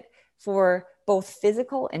do it for both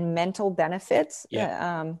physical and mental benefits.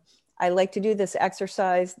 Yeah. I like to do this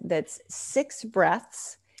exercise that's 6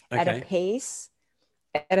 breaths at a pace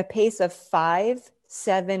of 5,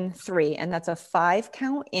 7, 3. And that's a 5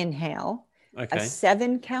 count inhale, a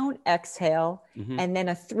 7 count exhale, and then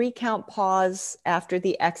a 3 count pause after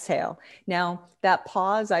the exhale. Now that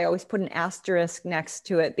pause, I always put an asterisk next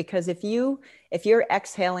to it, because if you're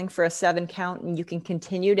exhaling for a 7 count and you can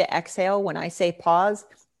continue to exhale when I say pause,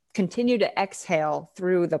 continue to exhale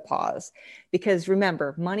through the pause, because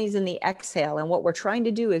remember, money's in the exhale. And what we're trying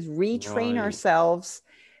to do is retrain ourselves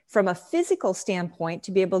from a physical standpoint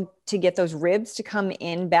to be able to get those ribs to come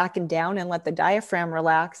in, back and down, and let the diaphragm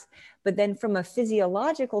relax. But then from a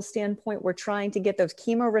physiological standpoint, we're trying to get those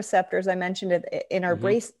chemoreceptors I mentioned in our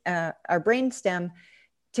brain stem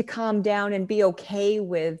to calm down and be okay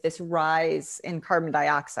with this rise in carbon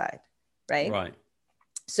dioxide, right? Right.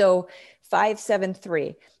 So 5, 7,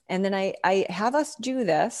 3. And then I have us do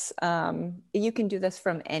this. You can do this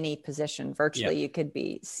from any position virtually. Yeah. You could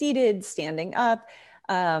be seated, standing up.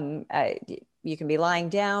 You can be lying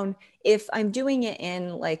down. If I'm doing it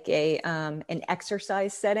in like an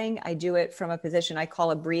exercise setting, I do it from a position I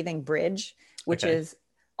call a breathing bridge, which is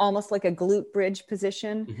almost like a glute bridge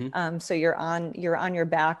position. So you're on your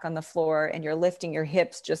back on the floor and you're lifting your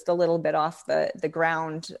hips just a little bit off the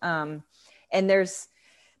ground. And there's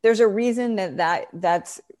a reason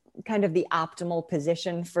that's kind of the optimal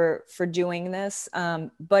position for doing this.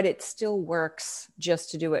 But it still works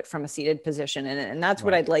just to do it from a seated position. And that's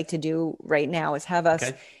what I'd like to do right now is have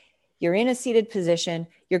us, you're in a seated position.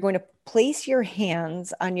 You're going to place your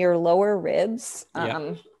hands on your lower ribs.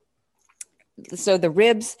 So the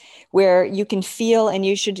ribs where you can feel, and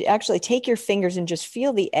you should actually take your fingers and just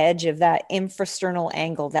feel the edge of that infrasternal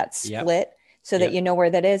angle, that split. So that you know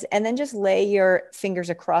where that is. And then just lay your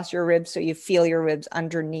fingers across your ribs so you feel your ribs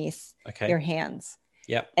underneath your hands.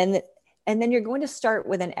 And then you're going to start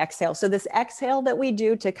with an exhale. So this exhale that we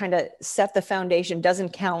do to kind of set the foundation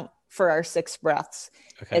doesn't count for our 6 breaths.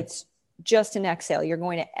 It's just an exhale. You're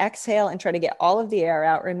going to exhale and try to get all of the air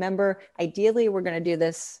out. Remember, ideally, we're going to do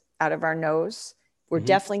this out of our nose. We're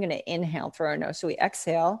definitely going to inhale through our nose. So we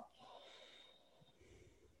exhale.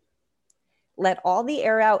 Let all the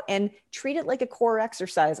air out and treat it like a core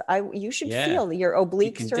exercise. You should feel your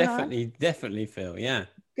obliques turn on. Definitely feel. Yeah.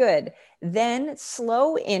 Good. Then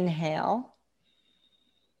slow inhale.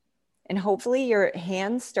 And hopefully your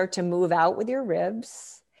hands start to move out with your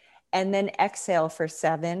ribs. And then exhale for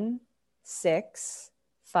 7, 6,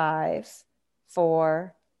 5,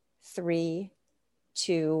 4, 3,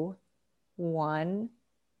 2, 1.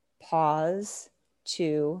 Pause.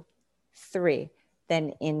 2, 3.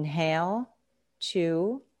 Then inhale.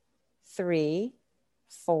 2, 3,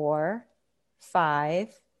 4, 5.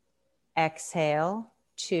 Exhale.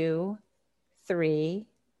 2, 3,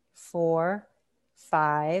 4,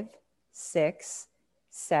 5, 6,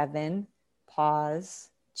 7. Pause.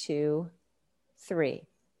 2, 3.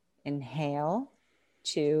 Inhale,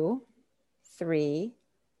 2, 3,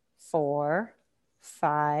 4,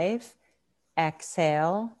 5.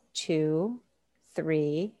 Exhale, 2,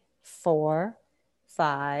 3, 4,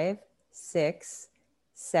 5, 6,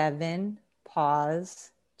 7.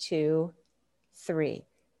 Pause, 2, 3.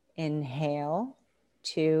 Inhale,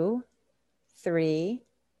 2, 3,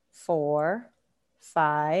 4,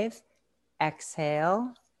 5.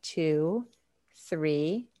 Exhale, 2,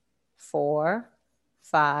 3, 4,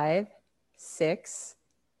 5, 6,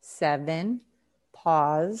 7.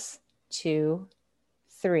 Pause, 2,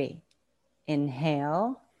 3.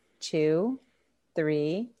 Inhale, 2,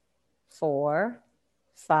 3, 4,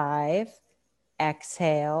 5.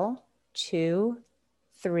 Exhale, 2,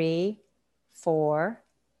 3, 4,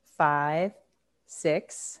 5,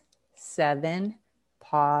 6, 7.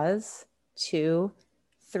 Pause, 2,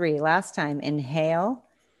 3. Last time. Inhale,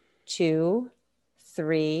 2,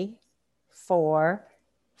 3, 4,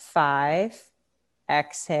 5.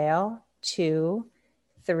 Exhale, 2,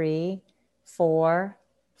 3, 4,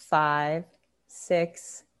 5,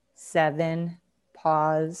 6, 7.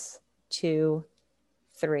 Pause, 2,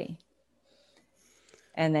 3.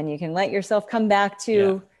 And then you can let yourself come back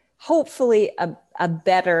to hopefully a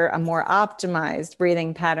better, a more optimized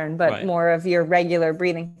breathing pattern, but more of your regular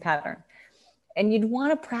breathing pattern. And you'd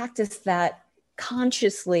want to practice that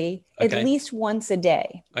consciously at least once a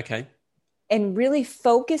day. Okay. And really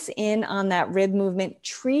focus in on that rib movement.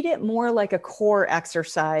 Treat it more like a core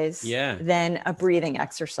exercise than a breathing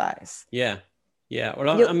exercise. Yeah. Yeah.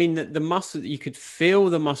 Well, I mean, the muscle, you could feel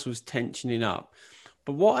the muscles tensioning up.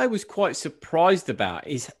 But what I was quite surprised about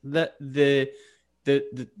is that the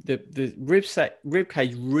rib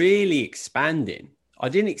cage really expanding. I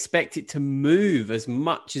didn't expect it to move as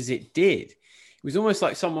much as it did. It was almost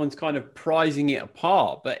like someone's kind of prizing it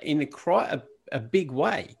apart, but in quite a big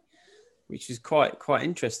way, which is quite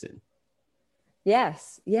interesting.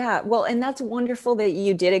 Yes. Yeah. Well, and that's wonderful that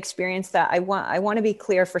you did experience that. I want to be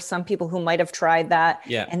clear for some people who might have tried that.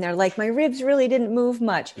 Yeah. And they're like, my ribs really didn't move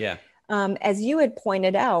much. Yeah. As you had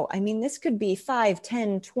pointed out, I mean, this could be 5,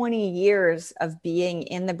 10, 20 years of being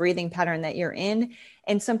in the breathing pattern that you're in.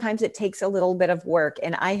 And sometimes it takes a little bit of work.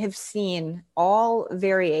 And I have seen all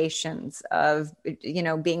variations of,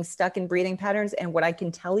 being stuck in breathing patterns. And what I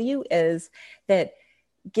can tell you is that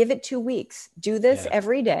give it 2 weeks. Do this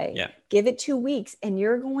every day. Yeah. Give it 2 weeks and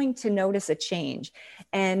you're going to notice a change.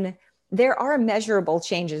 And there are measurable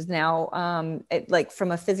changes now, like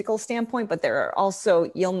from a physical standpoint, but there are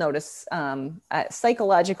also, you'll notice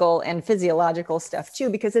psychological and physiological stuff too,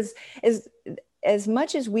 because as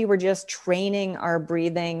much as we were just training our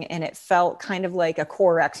breathing and it felt kind of like a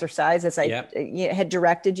core exercise, as I had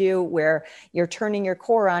directed you, where you're turning your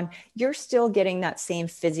core on, you're still getting that same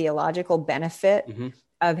physiological benefit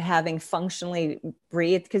of having functionally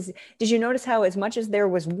breathed. Because did you notice how, as much as there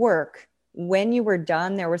was work, when you were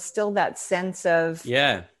done, there was still that sense of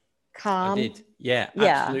calm? I did. Yeah,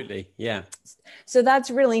 absolutely. Yeah. So that's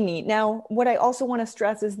really neat. Now, what I also want to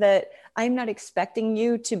stress is that I'm not expecting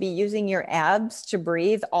you to be using your abs to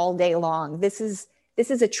breathe all day long. This is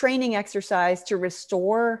a training exercise to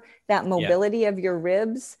restore that mobility of your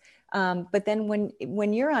ribs. But then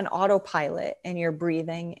when you're on autopilot and you're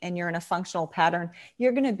breathing and you're in a functional pattern,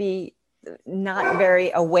 you're going to be not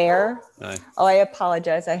very aware. No. Oh, I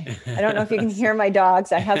apologize. I don't know if you can hear my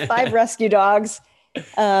dogs. I have 5 rescue dogs.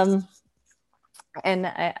 And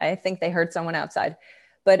I think they heard someone outside,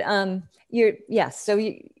 but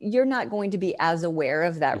you're not going to be as aware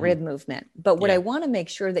of that rib movement. But what I want to make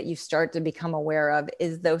sure that you start to become aware of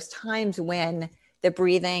is those times when the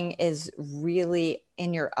breathing is really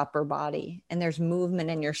in your upper body and there's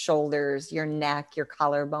movement in your shoulders, your neck, your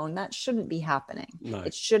collarbone. That shouldn't be happening. No.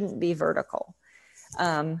 It shouldn't be vertical.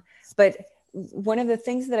 But one of the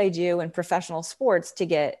things that I do in professional sports to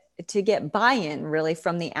get buy-in really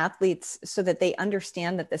from the athletes so that they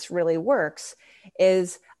understand that this really works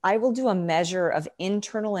is I will do a measure of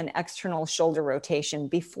internal and external shoulder rotation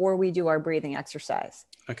before we do our breathing exercise.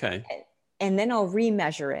 Okay. And then I'll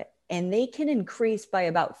remeasure it. And they can increase by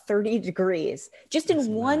about 30 degrees just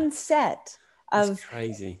in one set of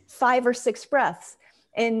 5 or 6 breaths.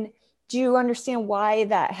 And do you understand why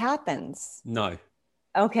that happens? No.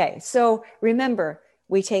 Okay. So remember,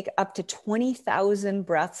 we take up to 20,000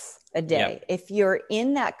 breaths a day. Yep. If you're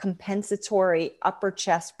in that compensatory upper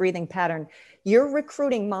chest breathing pattern, you're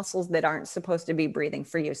recruiting muscles that aren't supposed to be breathing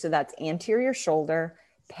for you. So that's anterior shoulder,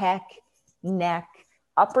 pec, neck,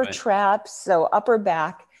 upper traps, so upper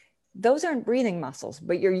back. Those aren't breathing muscles,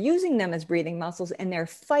 but you're using them as breathing muscles and they're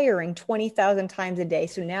firing 20,000 times a day.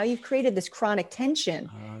 So now you've created this chronic tension.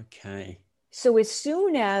 Okay. So as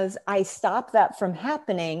soon as I stop that from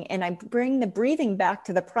happening and I bring the breathing back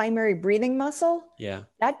to the primary breathing muscle,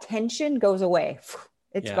 that tension goes away.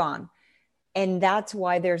 It's gone. And that's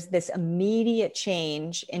why there's this immediate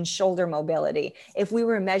change in shoulder mobility. If we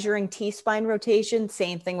were measuring T-spine rotation,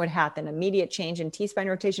 same thing would happen, immediate change in T-spine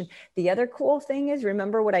rotation. The other cool thing is,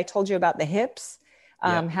 remember what I told you about the hips,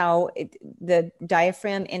 how the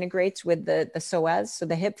diaphragm integrates with the psoas, so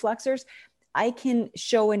the hip flexors. I can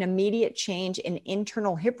show an immediate change in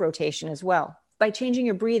internal hip rotation as well by changing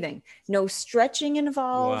your breathing. No stretching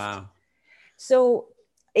involved. Wow. So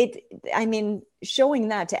showing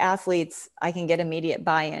that to athletes, I can get immediate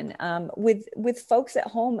buy-in. With folks at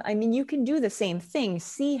home, you can do the same thing.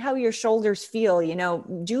 See how your shoulders feel,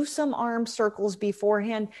 do some arm circles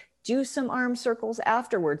beforehand, do some arm circles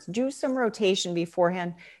afterwards, do some rotation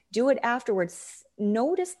beforehand, do it afterwards.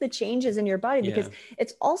 Notice the changes in your body, because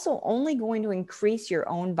it's also only going to increase your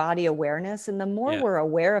own body awareness. And the more we're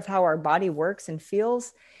aware of how our body works and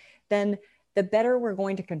feels, then the better we're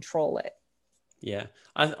going to control it. Yeah,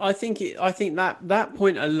 I think that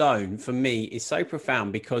point alone for me is so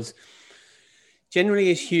profound, because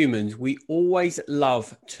generally as humans, we always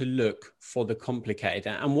love to look for the complicated.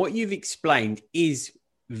 And what you've explained is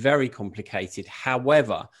very complicated.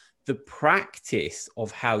 However, the practice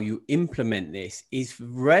of how you implement this is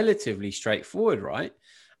relatively straightforward, right?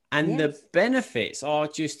 And the benefits are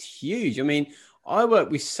just huge. I work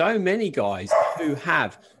with so many guys who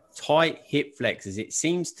have tight hip flexors. It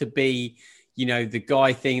seems to be, the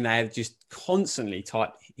guy thing, they have just constantly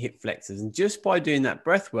tight hip flexors. And just by doing that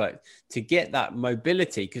breath work to get that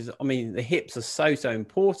mobility, because the hips are so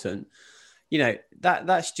important,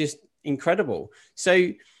 that's just incredible.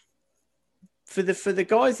 So for the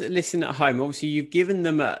guys that listen at home, obviously you've given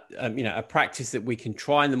them a practice that we can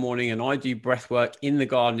try in the morning, and I do breath work in the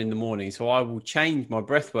garden in the morning. So I will change my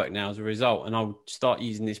breath work now as a result, and I'll start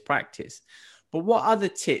using this practice. But what other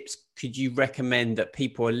tips could you recommend that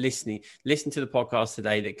people are listen to the podcast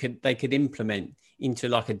today that they could implement into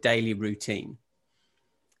like a daily routine?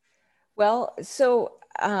 Well, so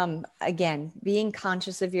again, being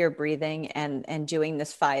conscious of your breathing and doing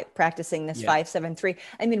this practicing this 5-7-3.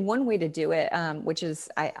 One way to do it, which is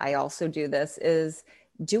I also do this, is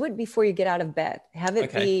do it before you get out of bed. Have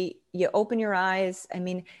it be, you open your eyes.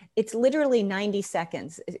 It's literally 90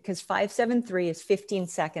 seconds, because 5-7-3 is 15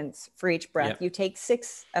 seconds for each breath. You take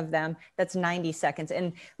 6 of them, that's 90 seconds.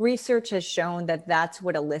 And research has shown that that's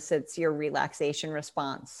what elicits your relaxation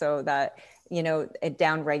response, so that, it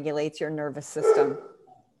downregulates your nervous system.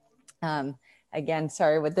 Again,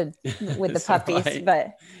 sorry with the puppies, right.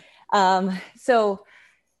 But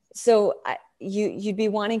you'd be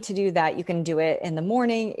wanting to do that. You can do it in the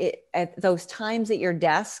morning at those times at your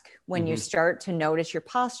desk when you start to notice your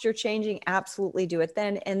posture changing. Absolutely do it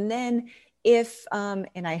then. And then if,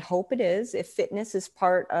 and I hope it is, if fitness is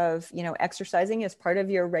part of, exercising is part of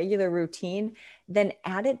your regular routine, then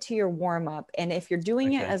add it to your warm up. And if you're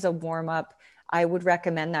doing it as a warm up, I would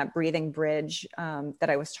recommend that breathing bridge that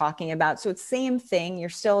I was talking about. So it's same thing. You're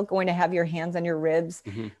still going to have your hands on your ribs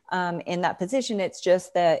in that position. It's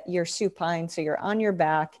just that you're supine. So you're on your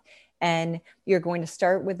back, and you're going to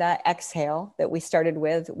start with that exhale that we started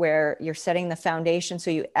with, where you're setting the foundation.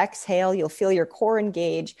 So you exhale, you'll feel your core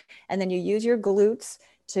engage, and then you use your glutes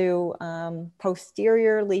to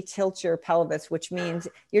posteriorly tilt your pelvis, which means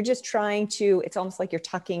you're just trying to, it's almost like you're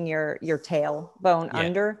tucking your tailbone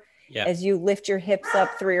under. As you lift your hips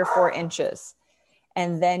up 3 or 4 inches,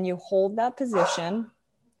 and then you hold that position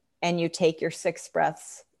and you take your 6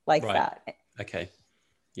 breaths like that. Okay.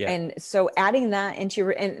 Yeah. And so adding that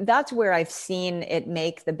into and that's where I've seen it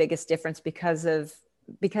make the biggest difference because of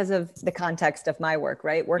the context of my work,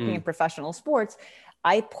 right? Working in professional sports,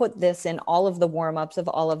 I put this in all of the warm-ups of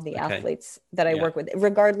all of the athletes that I work with,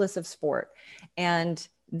 regardless of sport. And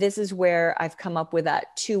this is where I've come up with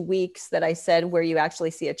that 2 weeks that I said, where you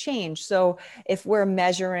actually see a change. So if we're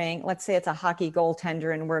measuring, let's say it's a hockey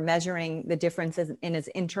goaltender, and we're measuring the differences in his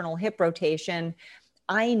internal hip rotation,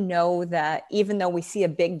 I know that even though we see a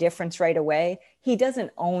big difference right away, he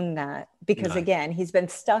doesn't own that, because again, he's been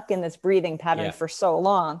stuck in this breathing pattern for so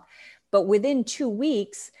long. But within 2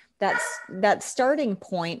 weeks, that starting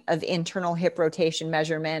point of internal hip rotation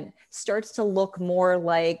measurement starts to look more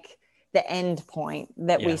like the end point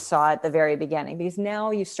that we saw at the very beginning, because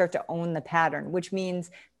now you start to own the pattern, which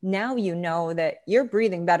means now you know that you're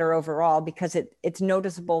breathing better overall, because it's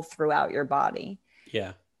noticeable throughout your body.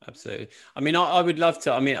 Yeah, absolutely. I would love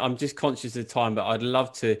to, I'm just conscious of time, but I'd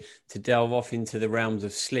love to delve off into the realms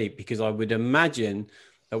of sleep, because I would imagine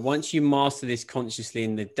that once you master this consciously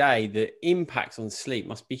in the day, the impacts on sleep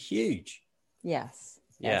must be huge. Yes.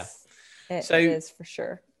 Yeah. It is for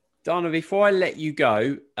sure. Dana, before I let you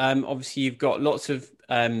go, obviously you've got lots of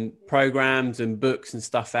programs and books and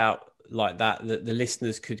stuff out like that the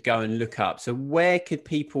listeners could go and look up. So where could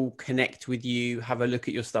people connect with you, have a look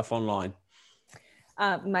at your stuff online?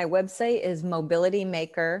 My website is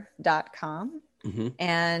mobilitymaker.com. Mm-hmm.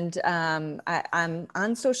 And I'm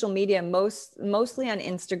on social media, mostly on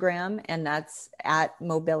Instagram, and that's at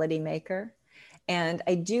Mobility Maker. And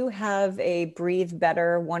I do have a Breathe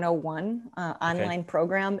Better 101 online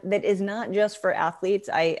program that is not just for athletes.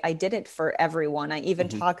 I did it for everyone. I even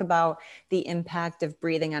talk about the impact of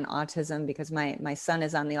breathing on autism, because my son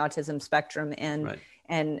is on the autism spectrum. And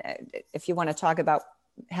if you want to talk about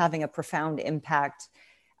having a profound impact,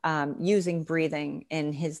 using breathing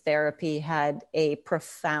in his therapy had a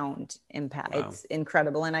profound impact. Wow. It's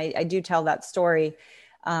incredible. And I do tell that story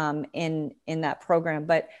in that program,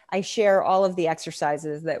 but I share all of the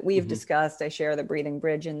exercises that we've discussed. I share the breathing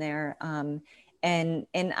bridge in there. And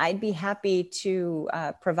I'd be happy to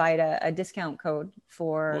provide a discount code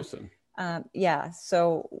for, awesome.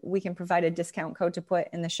 So we can provide a discount code to put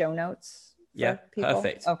in the show notes. Yeah, people.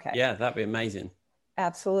 Perfect. Okay. Yeah, that'd be amazing.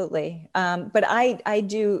 Absolutely. But I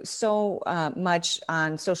do so much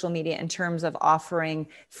on social media in terms of offering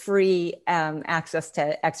free access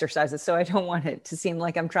to exercises. So I don't want it to seem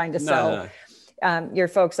like I'm trying to sell your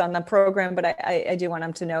folks on the program, but I do want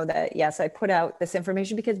them to know that, yes, I put out this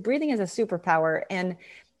information because breathing is a superpower, and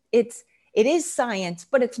it is science,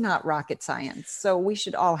 but it's not rocket science. So we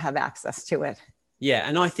should all have access to it. Yeah.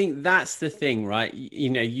 And I think that's the thing, right?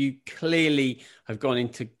 You clearly have gone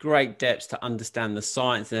into great depths to understand the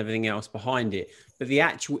science and everything else behind it, but the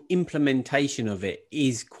actual implementation of it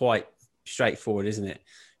is quite straightforward, isn't it?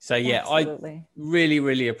 So yeah, absolutely. I really,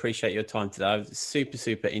 really appreciate your time today. It was super,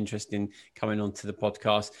 super interesting coming onto the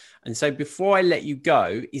podcast. And so before I let you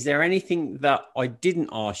go, is there anything that I didn't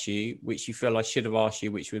ask you, which you feel I should have asked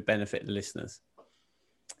you, which would benefit the listeners?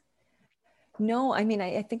 No, I mean,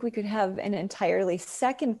 I think we could have an entirely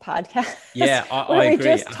second podcast. Yeah, I agree. We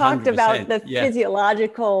just talked 100%. about the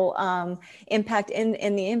physiological impact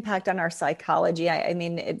and the impact on our psychology. I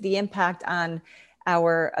mean, the impact on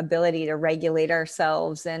our ability to regulate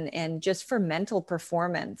ourselves and just for mental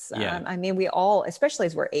performance. Yeah. I mean, we all, especially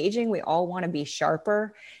as we're aging, we all want to be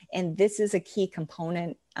sharper. And this is a key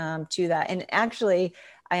component to that. And actually,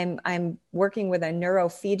 I'm working with a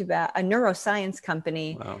neuroscience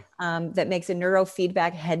company that makes a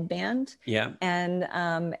neurofeedback headband. Yeah. And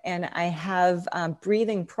I have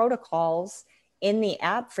breathing protocols in the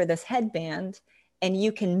app for this headband, and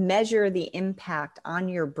you can measure the impact on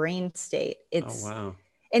your brain state.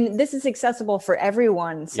 And this is accessible for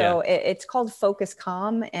everyone. So it's called Focus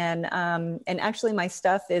Calm. And actually my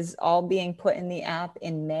stuff is all being put in the app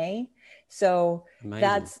in May. So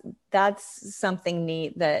amazing. That's something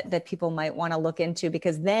neat that people might want to look into,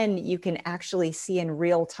 because then you can actually see in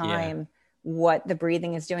real time what the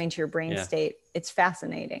breathing is doing to your brain state. It's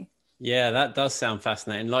fascinating. Yeah, that does sound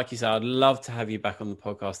fascinating. Like you said, I'd love to have you back on the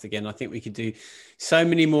podcast again. I think we could do so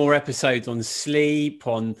many more episodes on sleep,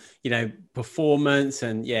 on, performance,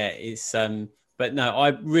 and it's but no,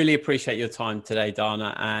 I really appreciate your time today,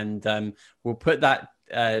 Dana, and we'll put that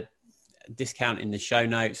discount in the show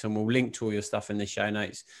notes, and we'll link to all your stuff in the show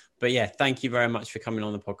notes. But thank you very much for coming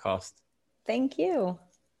on the podcast. Thank you.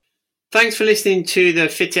 Thanks for listening to the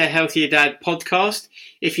Fitter, Healthier Dad podcast.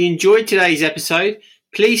 If you enjoyed today's episode,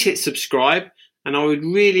 please hit subscribe, and I would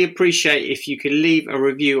really appreciate if you could leave a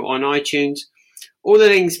review on iTunes. All the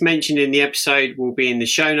links mentioned in the episode will be in the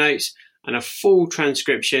show notes, and a full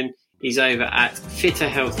transcription is over at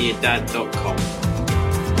fitterhealthierdad.com.